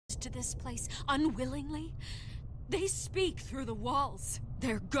to this place unwillingly. They speak through the walls.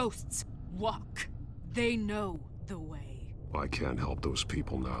 Their ghosts walk. They know the way. I can't help those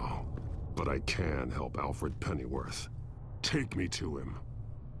people now, but I can help Alfred Pennyworth. Take me to him.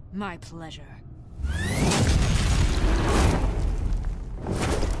 My pleasure.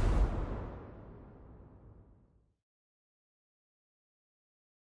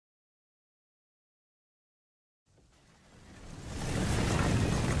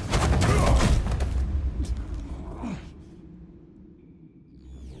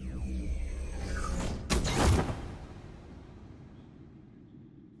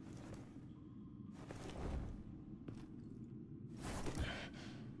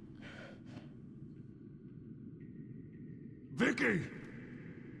 Vicky!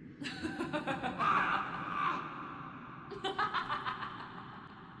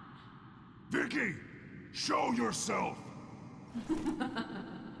 Vicky! Show yourself!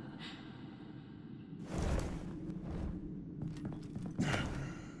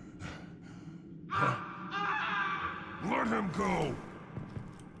 Let him go!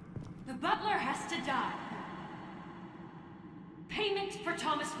 The butler has to die. Payment for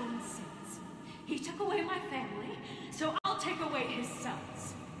Thomas Wayne's sins. He took away my family, so I'll take away his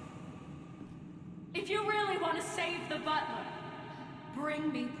sons. If you really want to save the butler,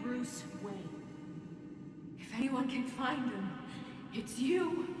 bring me Bruce Wayne. If anyone can find him, it's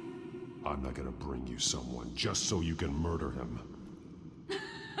you. I'm not gonna bring you someone just so you can murder him.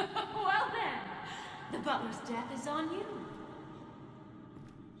 Well then, the butler's death is on you.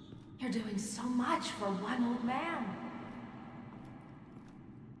 You're doing so much for one old man.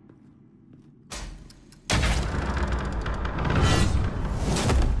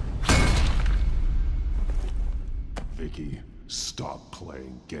 Vicky, stop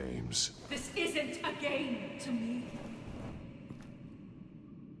playing games. This isn't a game to me.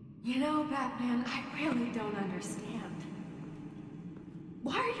 You know, Batman, I really don't understand.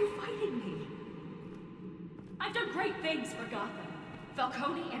 Why are you fighting me? I've done great things for Gotham.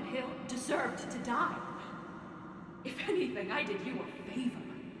 Falcone and Hill deserved to die. If anything, I did you a favor.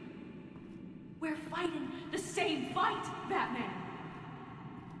 We're fighting the same fight, Batman.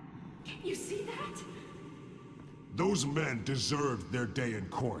 Can't you see that? Those men deserved their day in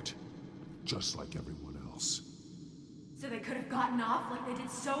court, just like everyone else. So they could have gotten off like they did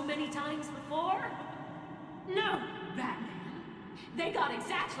so many times before? No, Batman. They got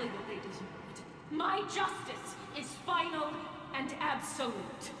exactly what they deserved. My justice is final and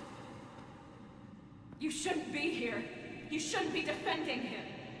absolute. You shouldn't be here. You shouldn't be defending him.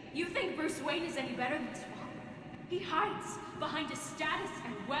 You think Bruce Wayne is any better than his father? He hides behind his status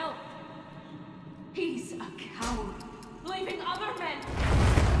and wealth. He's a coward, leaving other men...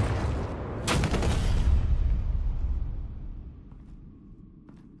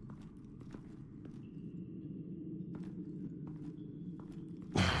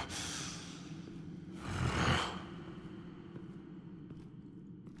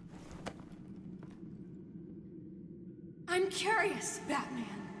 I'm curious, Batman.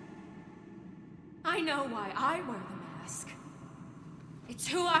 I know why I wear the mask. It's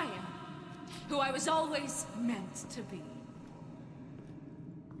who I am. Who I was always meant to be.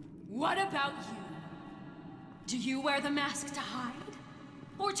 What about you? Do you wear the mask to hide?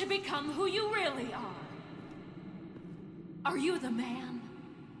 Or to become who you really are? Are you the man?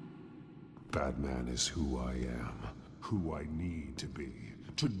 Batman is who I am, who I need to be,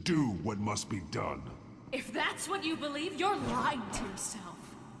 to do what must be done. If that's what you believe, you're lying to yourself.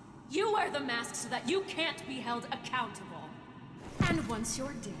 You wear the mask so that you can't be held accountable. And once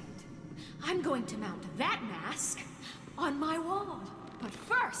you're dead, I'm going to mount that mask on my wall. But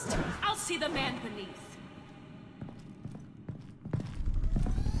first, I'll see the man beneath.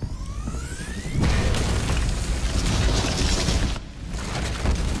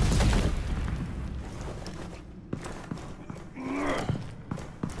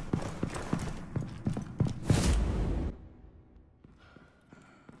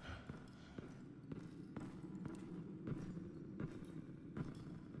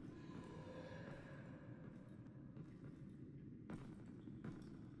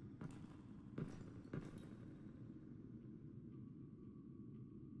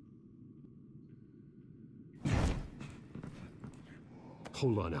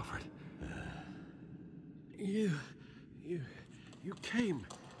 Hold on, Alfred. You came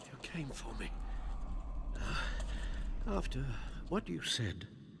for me. After what you said,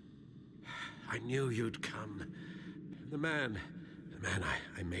 I knew you'd come. The man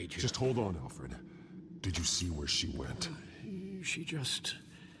I made you. Just hold on, Alfred. Did you see where she went? She just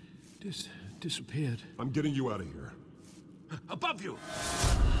disappeared. I'm getting you out of here. Above you!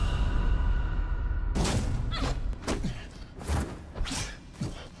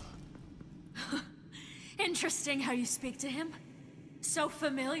 interesting how you speak to him. So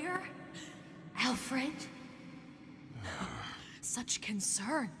familiar. Alfred? Such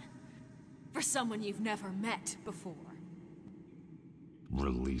concern. For someone you've never met before.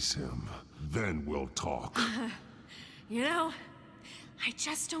 Release him. Then we'll talk. You know, I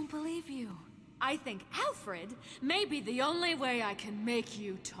just don't believe you. I think Alfred may be the only way I can make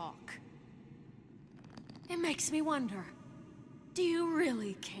you talk. It makes me wonder, do you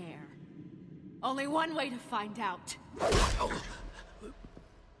really care? Only one way to find out. Oh,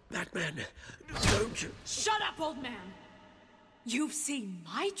 Batman, don't you... Shut up, old man! You've seen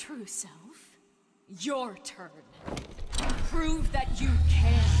my true self. Your turn. Prove that you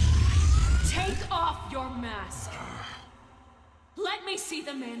can. Take off your mask. Let me see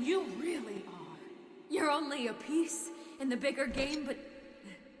the man you really are. You're only a piece in the bigger game, but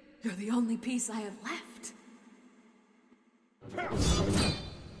you're the only piece I have left.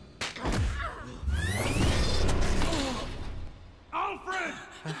 Alfred!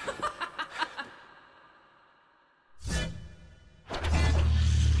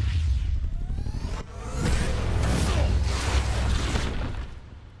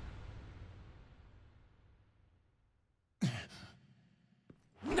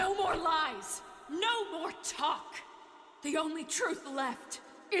 No more lies! No more talk! The only truth left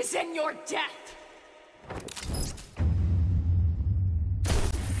is in your death!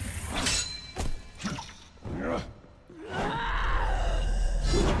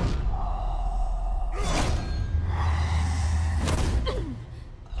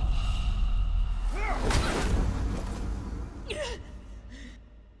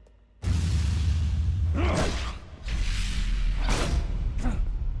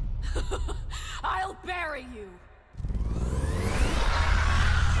 I'll bury you!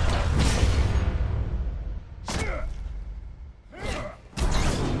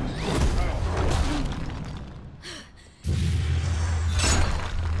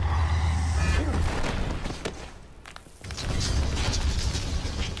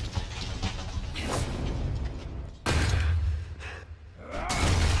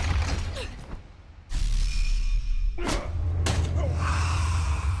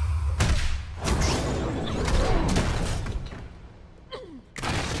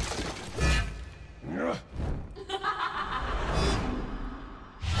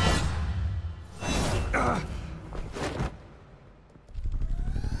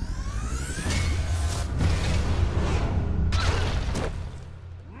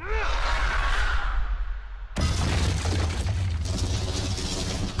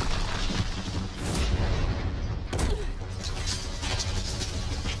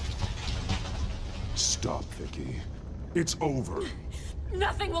 Stop, Vicky. It's over.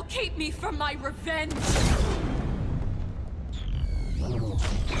 Nothing will keep me from my revenge!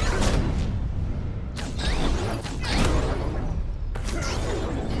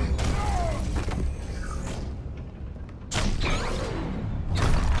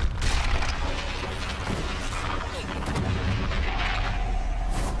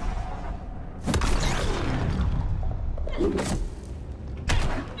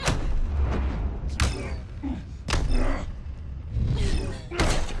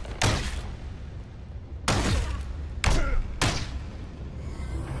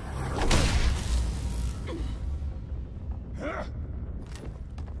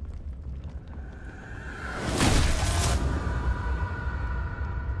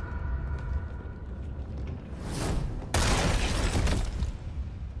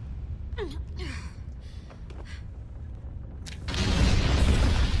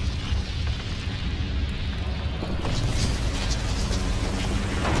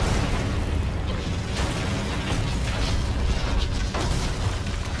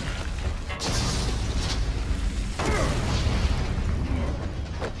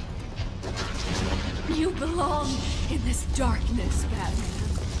 You belong in this darkness,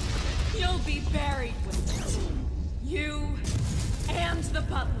 Batman. You'll be buried with it. You and the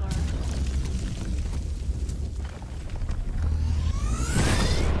butler.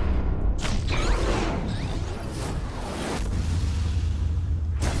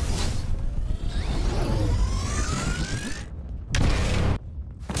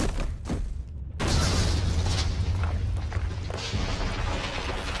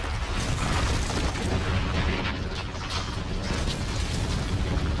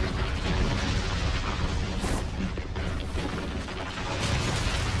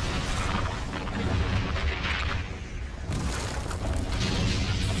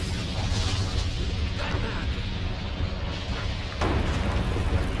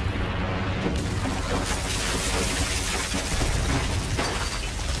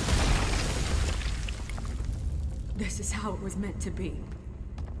 was meant to be.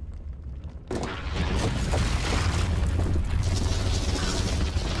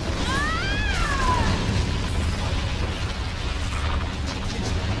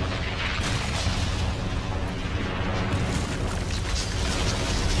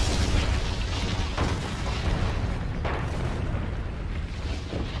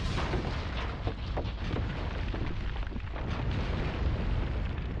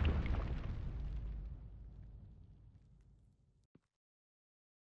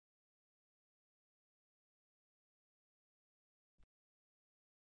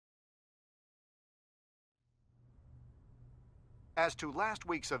 As to last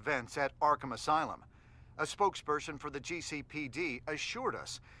week's events at Arkham Asylum, a spokesperson for the GCPD assured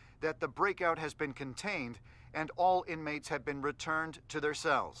us that the breakout has been contained and all inmates have been returned to their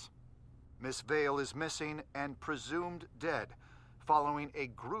cells. Miss Vale is missing and presumed dead following a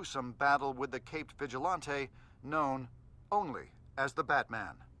gruesome battle with the caped vigilante known only as the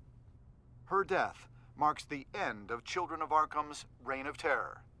Batman. Her death marks the end of Children of Arkham's reign of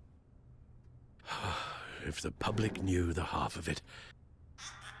terror. If the public knew the half of it.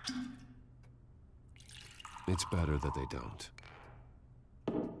 It's better that they don't.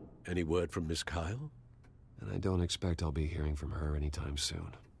 Any word from Miss Kyle? And I don't expect I'll be hearing from her anytime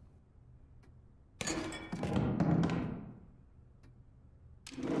soon.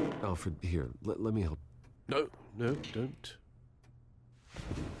 Alfred, here, let me help. No, don't.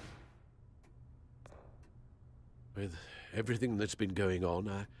 With everything that's been going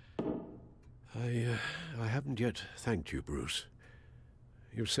on, I haven't yet thanked you, Bruce.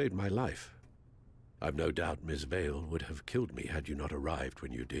 You've saved my life. I've no doubt Miss Vale would have killed me had you not arrived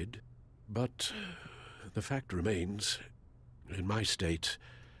when you did. But the fact remains, in my state,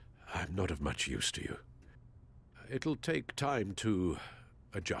 I'm not of much use to you. It'll take time to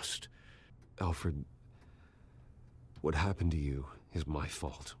adjust. Alfred, what happened to you is my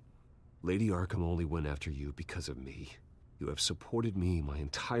fault. Lady Arkham only went after you because of me. You have supported me my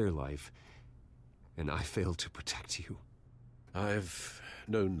entire life, and I failed to protect you. I've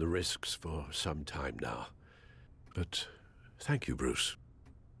known the risks for some time now. But thank you, Bruce.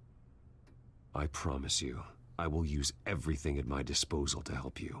 I promise you, I will use everything at my disposal to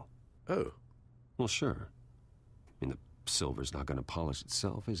help you. Oh. Well, sure. I mean, the silver's not going to polish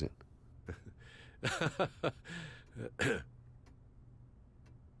itself, is it?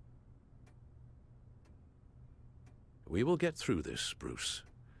 We will get through this, Bruce.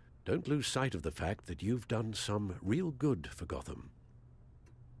 Don't lose sight of the fact that you've done some real good for Gotham.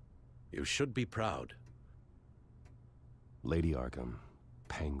 You should be proud. Lady Arkham,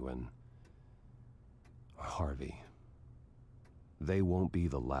 Penguin, or Harvey. They won't be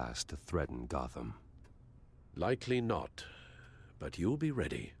the last to threaten Gotham. Likely not, but you'll be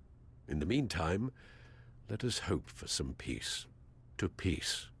ready. In the meantime, let us hope for some peace. To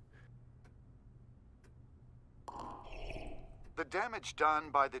peace. The damage done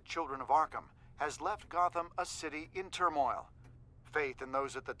by the Children of Arkham has left Gotham a city in turmoil. Faith in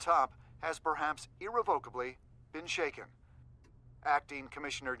those at the top has perhaps irrevocably been shaken. Acting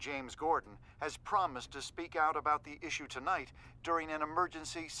Commissioner James Gordon has promised to speak out about the issue tonight during an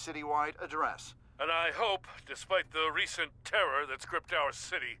emergency citywide address. And I hope, despite the recent terror that's gripped our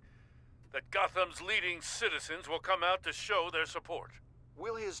city, that Gotham's leading citizens will come out to show their support.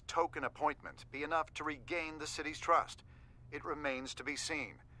 Will his token appointment be enough to regain the city's trust? It remains to be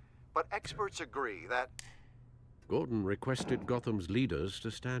seen. But experts agree that Gordon requested Gotham's leaders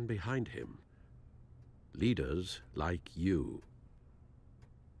to stand behind him. Leaders like you.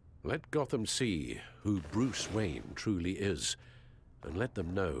 Let Gotham see who Bruce Wayne truly is, and let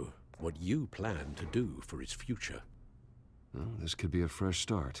them know what you plan to do for its future. Well, this could be a fresh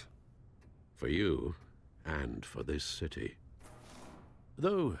start. For you, and for this city.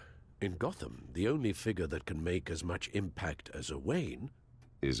 Though, in Gotham, the only figure that can make as much impact as a Wayne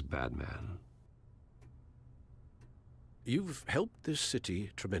is Batman. You've helped this city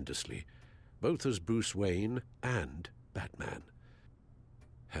tremendously, both as Bruce Wayne and Batman.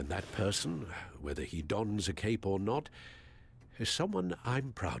 And that person, whether he dons a cape or not, is someone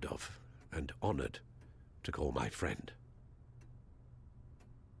I'm proud of and honored to call my friend.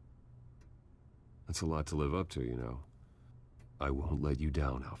 That's a lot to live up to, you know. I won't let you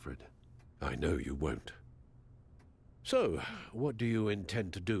down, Alfred. I know you won't. So, what do you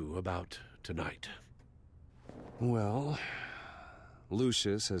intend to do about tonight? Well,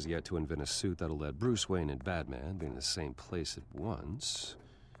 Lucius has yet to invent a suit that'll let Bruce Wayne and Batman be in the same place at once.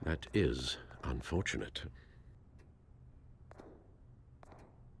 That is unfortunate.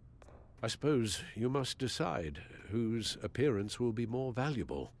 I suppose you must decide whose appearance will be more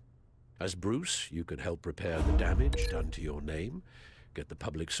valuable. As Bruce, you can help repair the damage done to your name, get the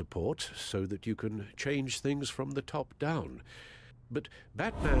public support so that you can change things from the top down. But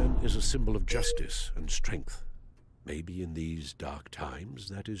Batman is a symbol of justice and strength. Maybe in these dark times,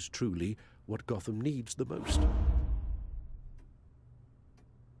 that is truly what Gotham needs the most.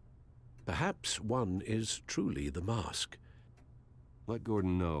 Perhaps one is truly the mask. Let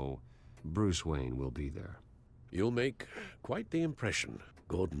Gordon know Bruce Wayne will be there. You'll make quite the impression.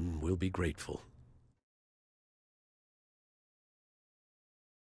 Gordon will be grateful.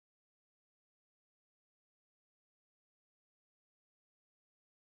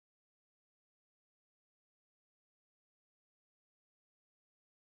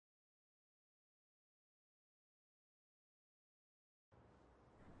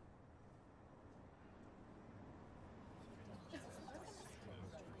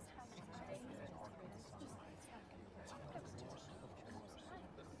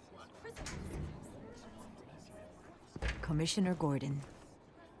 Commissioner Gordon.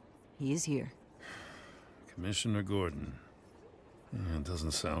 He is here. Commissioner Gordon. It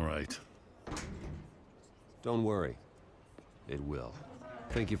doesn't sound right. Don't worry. It will.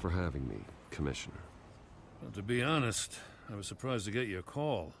 Thank you for having me, Commissioner. Well, to be honest, I was surprised to get your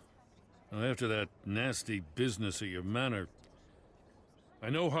call. Now, after that nasty business at your manor, I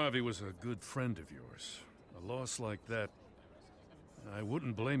know Harvey was a good friend of yours. A loss like that, I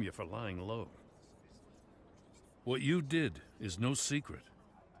wouldn't blame you for lying low. What you did is no secret.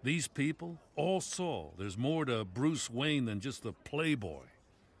 These people all saw there's more to Bruce Wayne than just the playboy.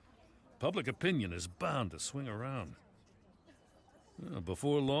 Public opinion is bound to swing around.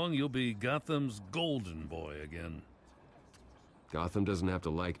 Before long, you'll be Gotham's golden boy again. Gotham doesn't have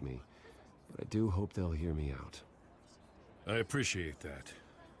to like me, but I do hope they'll hear me out. I appreciate that.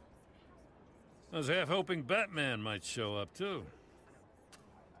 I was half hoping Batman might show up, too.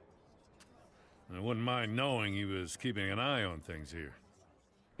 I wouldn't mind knowing he was keeping an eye on things here.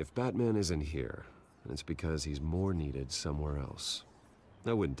 If Batman isn't here, it's because he's more needed somewhere else.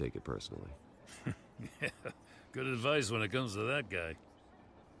 I wouldn't take it personally. Yeah, good advice when it comes to that guy.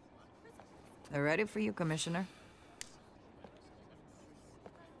 They're ready for you, Commissioner.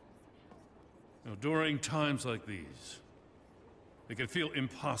 Now, during times like these, it can feel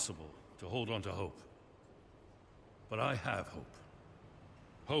impossible to hold on to hope. But I have hope.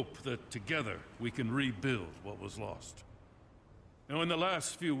 Hope that together we can rebuild what was lost. Now, in the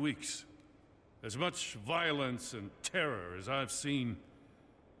last few weeks, as much violence and terror as I've seen,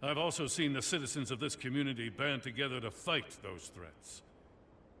 I've also seen the citizens of this community band together to fight those threats.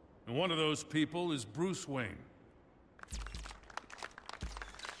 And one of those people is Bruce Wayne.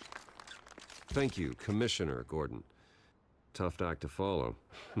 Thank you, Commissioner Gordon. Tough act to follow.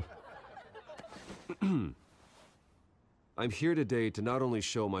 I'm here today to not only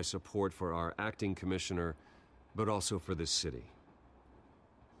show my support for our acting commissioner, but also for this city.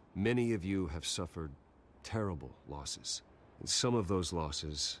 Many of you have suffered terrible losses, and some of those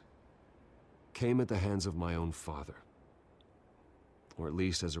losses came at the hands of my own father, or at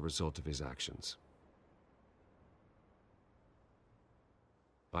least as a result of his actions.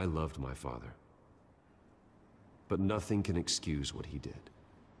 I loved my father, but nothing can excuse what he did.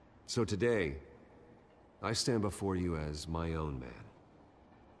 So today, I stand before you as my own man.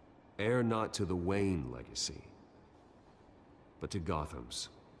 Heir not to the Wayne legacy, but to Gotham's.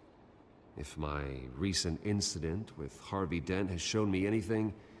 If my recent incident with Harvey Dent has shown me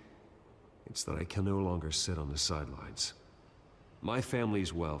anything, it's that I can no longer sit on the sidelines. My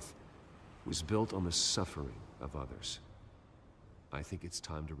family's wealth was built on the suffering of others. I think it's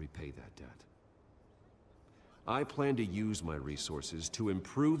time to repay that debt. I plan to use my resources to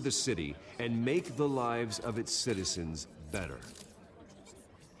improve the city and make the lives of its citizens better.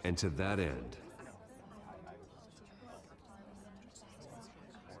 And to that end,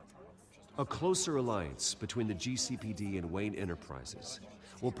 a closer alliance between the GCPD and Wayne Enterprises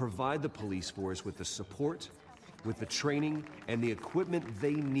will provide the police force with the support, with the training, and the equipment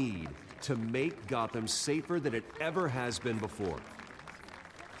they need to make Gotham safer than it ever has been before.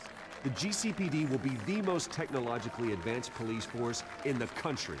 The GCPD will be the most technologically advanced police force in the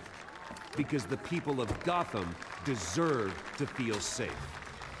country, because the people of Gotham deserve to feel safe.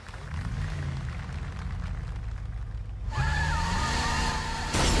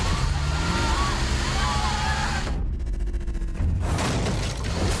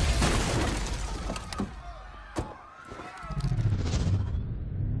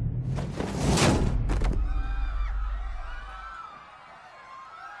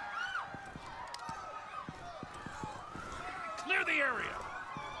 Clear the area!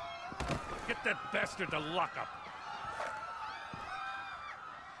 Get that bastard to lockup!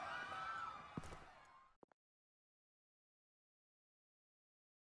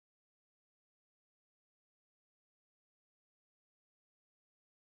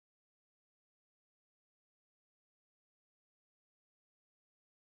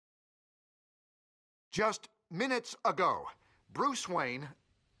 Just minutes ago, Bruce Wayne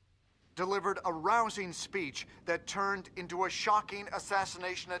delivered a rousing speech that turned into a shocking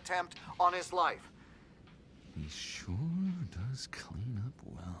assassination attempt on his life. He sure does clean up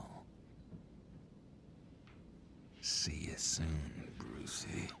well. See you soon,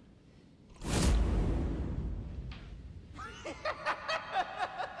 Brucey.